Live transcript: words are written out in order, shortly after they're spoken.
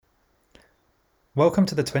Welcome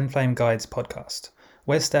to the Twin Flame Guides podcast.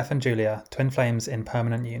 We're Steph and Julia, twin flames in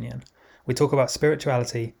permanent union. We talk about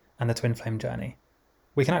spirituality and the twin flame journey.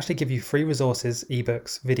 We can actually give you free resources,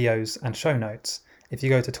 ebooks, videos, and show notes if you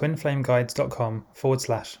go to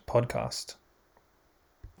twinflameguides.com/podcast.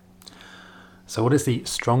 So what is the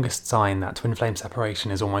strongest sign that twin flame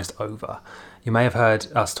separation is almost over? You may have heard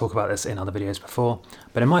us talk about this in other videos before,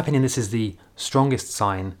 but in my opinion, this is the strongest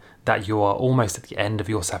sign that you are almost at the end of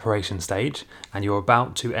your separation stage and you're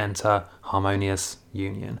about to enter harmonious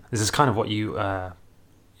union. This is kind of what you,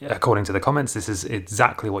 according to the comments, this is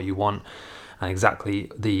exactly what you want and exactly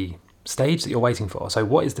the stage that you're waiting for. So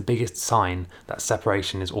what is the biggest sign that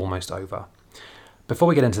separation is almost over? Before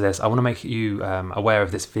we get into this, I want to make you aware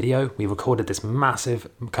of this video. We recorded this massive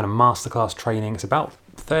kind of masterclass training. It's about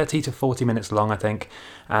 30 to 40 minutes long, I think,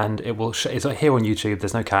 and it's here on YouTube.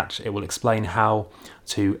 There's no catch. It will explain how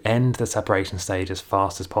to end the separation stage as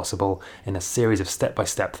fast as possible in a series of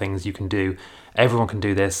step-by-step things you can do. Everyone can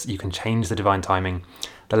do this. You can change the divine timing.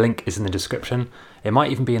 The link is in the description. It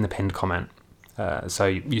might even be in the pinned comment, so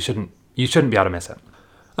you shouldn't be able to miss it.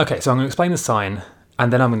 Okay, so I'm going to explain the sign. And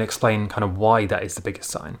then I'm going to explain kind of why that is the biggest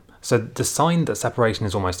sign. So the sign that separation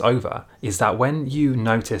is almost over is that when you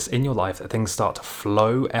notice in your life that things start to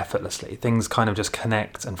flow effortlessly, things kind of just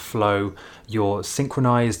connect and flow, you're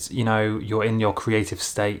synchronized, you're in your creative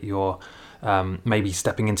state, you're maybe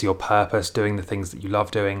stepping into your purpose, doing the things that you love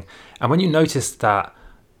doing. And when you notice that,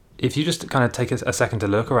 if you just kind of take a second to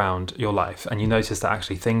look around your life and you notice that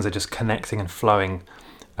actually things are just connecting and flowing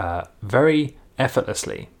very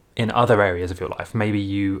effortlessly, in other areas of your life. Maybe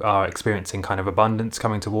you are experiencing kind of abundance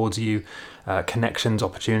coming towards you, connections,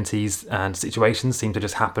 opportunities, and situations seem to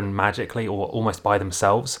just happen magically or almost by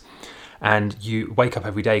themselves. And you wake up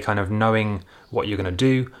every day kind of knowing what you're going to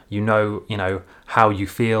do. You know how you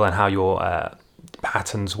feel and how your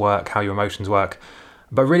patterns work, how your emotions work.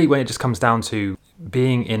 But really when it just comes down to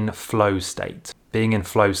being in flow state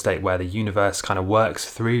where the universe kind of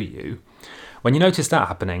works through you, when you notice that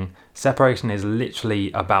happening, separation is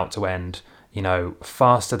literally about to end,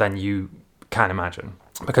 faster than you can imagine.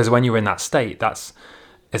 Because when you're in that state, that's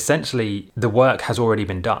essentially the work has already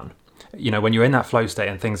been done. When you're in that flow state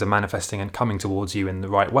and things are manifesting and coming towards you in the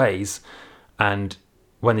right ways, and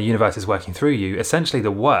when the universe is working through you, essentially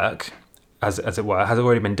the work, as it were, has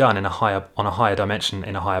already been done on a higher dimension,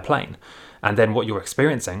 in a higher plane. And then what you're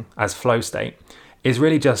experiencing as flow state is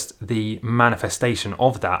really just the manifestation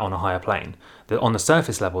of that on a higher plane, on the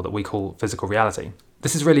surface level that we call physical reality.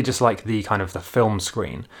 This is really just like the kind of the film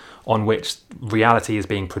screen on which reality is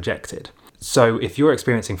being projected. So if you're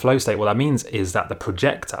experiencing flow state, what that means is that the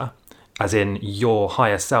projector, as in your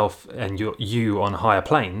higher self and you on higher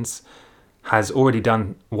planes, has already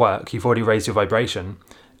done work. You've already raised your vibration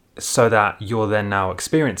so that you're then now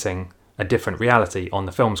experiencing a different reality on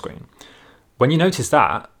the film screen. When you notice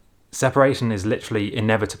that, separation is literally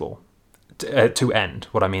inevitable to end.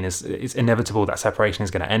 What I mean is it's inevitable that separation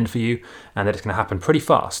is going to end for you and that it's going to happen pretty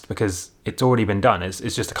fast because it's already been done. It's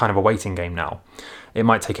just a kind of a waiting game now. It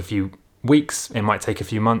might take a few weeks, it might take a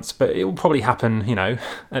few months, but it will probably happen,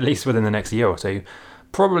 at least within the next year or two,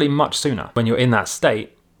 probably much sooner. When you're in that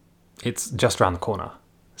state, it's just around the corner.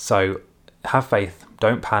 So have faith,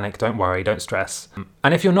 don't panic, don't worry, don't stress.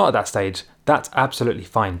 And if you're not at that stage, that's absolutely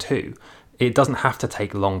fine too. It doesn't have to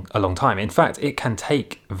take a long time. In fact, it can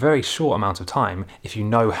take a very short amount of time if you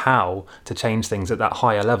know how to change things at that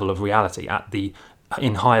higher level of reality,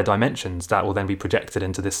 in higher dimensions that will then be projected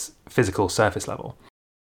into this physical surface level.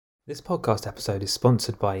 This podcast episode is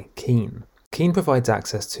sponsored by Keen. Keen provides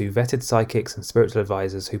access to vetted psychics and spiritual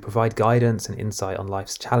advisors who provide guidance and insight on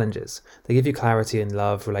life's challenges. They give you clarity in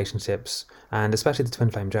love, relationships, and especially the twin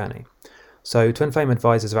flame journey. So Twin Flame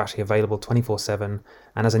advisors are actually available 24/7,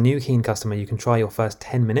 and as a new Keen customer, you can try your first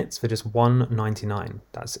 10 minutes for just $1.99.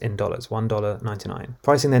 That's in dollars, $1.99.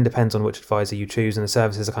 Pricing then depends on which advisor you choose, and the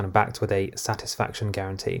services are kind of backed with a satisfaction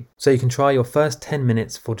guarantee. So you can try your first 10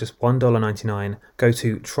 minutes for just $1.99. Go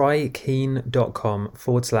to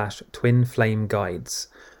trykeen.com/twinflameguides.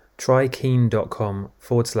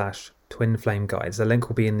 trykeen.com/twinflameguides. The link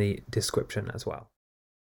will be in the description as well.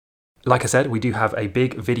 Like I said, we do have a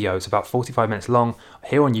big video, it's about 45 minutes long,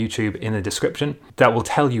 here on YouTube in the description that will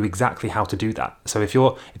tell you exactly how to do that. So if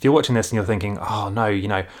you're watching this and you're thinking, oh no,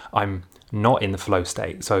 I'm not in the flow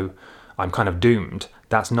state, so I'm kind of doomed.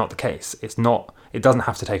 That's not the case. It doesn't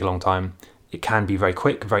have to take a long time. It can be very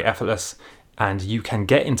quick, very effortless, and you can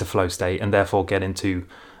get into flow state and therefore get into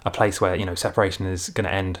a place where, separation is going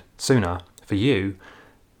to end sooner for you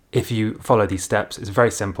if you follow these steps. It's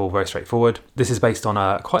very simple, very straightforward. This is based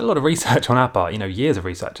on quite a lot of research on our part, years of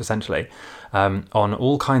research essentially, on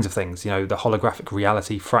all kinds of things, the holographic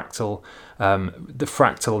reality, the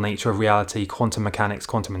fractal nature of reality, quantum mechanics,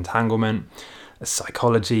 quantum entanglement,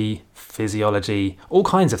 psychology, physiology, all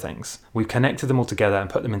kinds of things. We've connected them all together and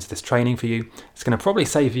put them into this training for you. It's going to probably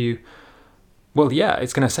save you,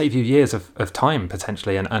 it's going to save you years of time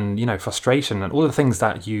potentially, and frustration and all the things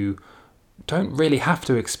that you don't really have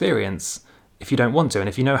to experience if you don't want to. And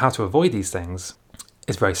if you know how to avoid these things,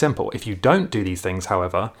 it's very simple. If you don't do these things,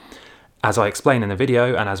 however, as I explain in the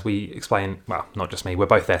video, and as we explain, well, not just me, we're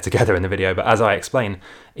both there together in the video, but as I explain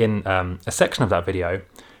in a section of that video,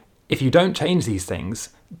 if you don't change these things,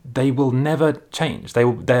 they will never change.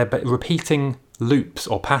 They're repeating loops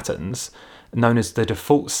or patterns known as the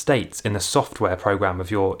default states in the software program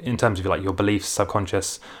in terms of your beliefs,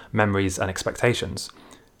 subconscious memories, and expectations.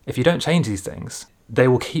 If you don't change these things, they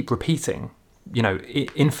will keep repeating,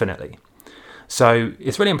 infinitely. So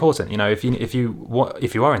it's really important, if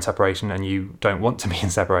you are in separation and you don't want to be in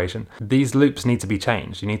separation, these loops need to be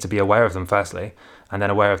changed. You need to be aware of them firstly, and then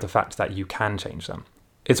aware of the fact that you can change them.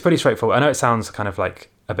 It's pretty straightforward. I know it sounds kind of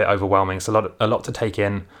like a bit overwhelming. It's a lot to take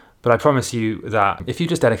in, but I promise you that if you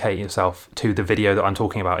just dedicate yourself to the video that I'm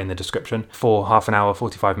talking about in the description for half an hour,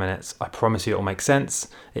 45 minutes, I promise you it will make sense.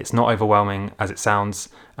 It's not overwhelming as it sounds,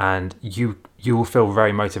 and you will feel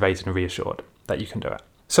very motivated and reassured that you can do it.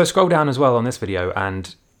 So scroll down as well on this video,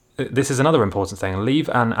 and this is another important thing. Leave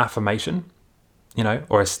an affirmation,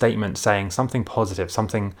 or a statement saying something positive,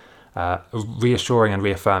 something reassuring and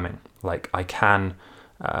reaffirming, like I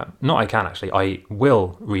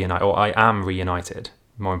will reunite, or I am reunited.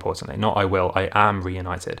 More importantly, not I will, I am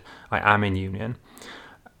reunited. I am in union.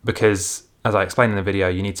 Because as I explained in the video,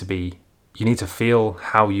 you need to feel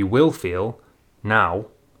how you will feel now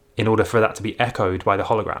in order for that to be echoed by the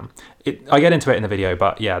hologram. I get into it in the video,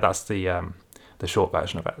 but yeah, that's the short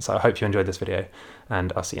version of it. So I hope you enjoyed this video,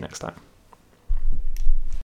 and I'll see you next time.